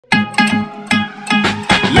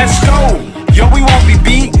Let's go. Yo, we won't be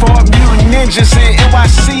beat for mutant ninjas in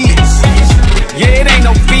NYC. Yeah, it ain't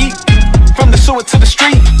no feat. From the sewer to the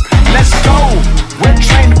street. Let's go. We're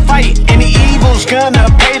trained to fight. Any evil's gonna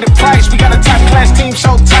pay the price. We got a top class team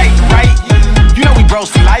so tight, right? You know we bros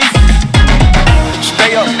for life.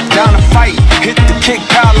 Stay up, down to fight. Hit the kick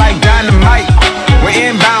out like dynamite. We're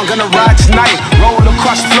inbound, gonna ride tonight. Roll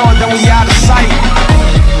across the floor, then we out of sight.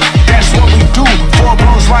 That's what we do. Four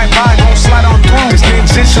blows right by, don't slide on through. It's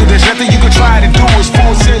ninjutsu, there's nothing you can try to do. It's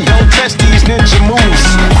full sin, don't test these ninja moves.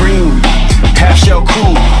 Green, half shell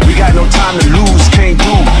crew. We got no time to lose, can't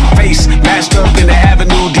do. Face mashed up in the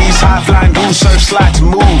avenue. These high flying dudes serve slot to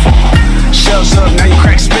move. Shells up, now you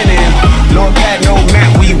crack spinning. Lord Pat, no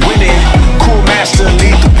mat, we winning. Cool master,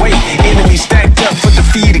 lead the way. Enemy stacked up for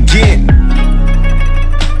defeat again.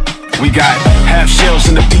 We got half shells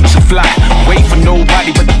and the pizza fly. Wait for nobody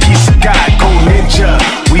but the peace of God. Go ninja,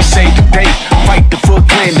 we save the day. Fight the Foot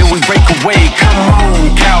Clan, then we break away. Come on,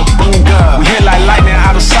 cowbunga. We hit like lightning,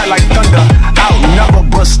 out of sight like thunder. Outnumbered,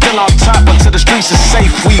 but still on top. Until the streets are safe,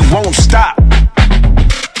 we won't stop.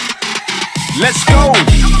 Let's go.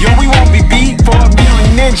 Yo, we won't be beat for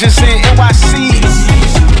mutant ninjas in NYC.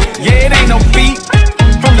 Yeah, it ain't no feat.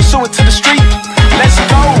 From the sewer to the street. Let's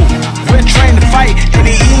go. We're trained to fight.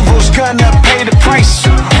 Any evil's gonna pay the price.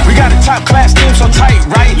 We got a top class team so tight,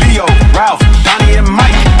 right? Leo, Ralph, Donnie, and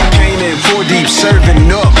Mike came in full deep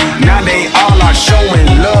serving up. Now they all are showing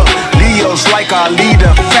love. Leo's like our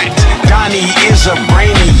leader, fact. Donnie is a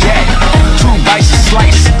brainiac. 2 bites a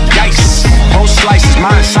slice, yikes. Both slices,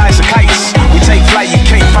 mine size of kites. We take flight, you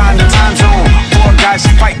can't find the time zone. 4 guys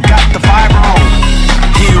to fight, got the fire on.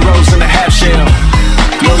 Heroes in the half shell.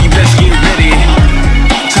 Yo, you best get ready.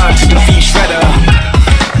 Time to defeat Shredder.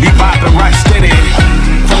 We boppin' right steady.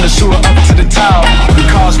 From the sewer up to the tower. We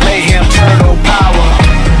cause mayhem, turtle power.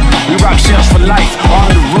 We rock shells for life. On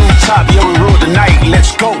the rooftop, yo, we rule the night.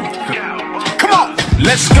 Let's go. Come on,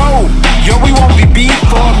 let's go. Yo, we won't be beat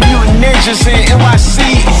for mutant ninjas in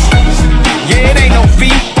NYC. Yeah, it ain't no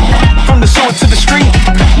feat. From the sewer to the street.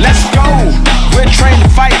 Let's go. We're trained to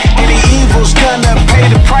fight. Any evil's gonna pay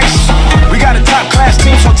the price. We got a top class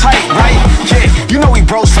team so tight, right? Yeah, you know we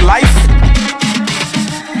bros for life.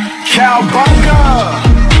 Cowbunga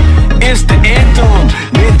is the anthem.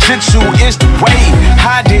 Ninjutsu is the way.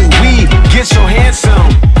 How did we get so handsome?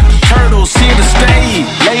 Turtles here to stay.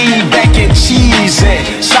 Laid back and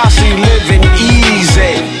cheesy. Saucy living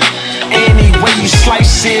easy. Any way you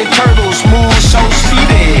slice it, turtles move so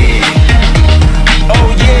seated.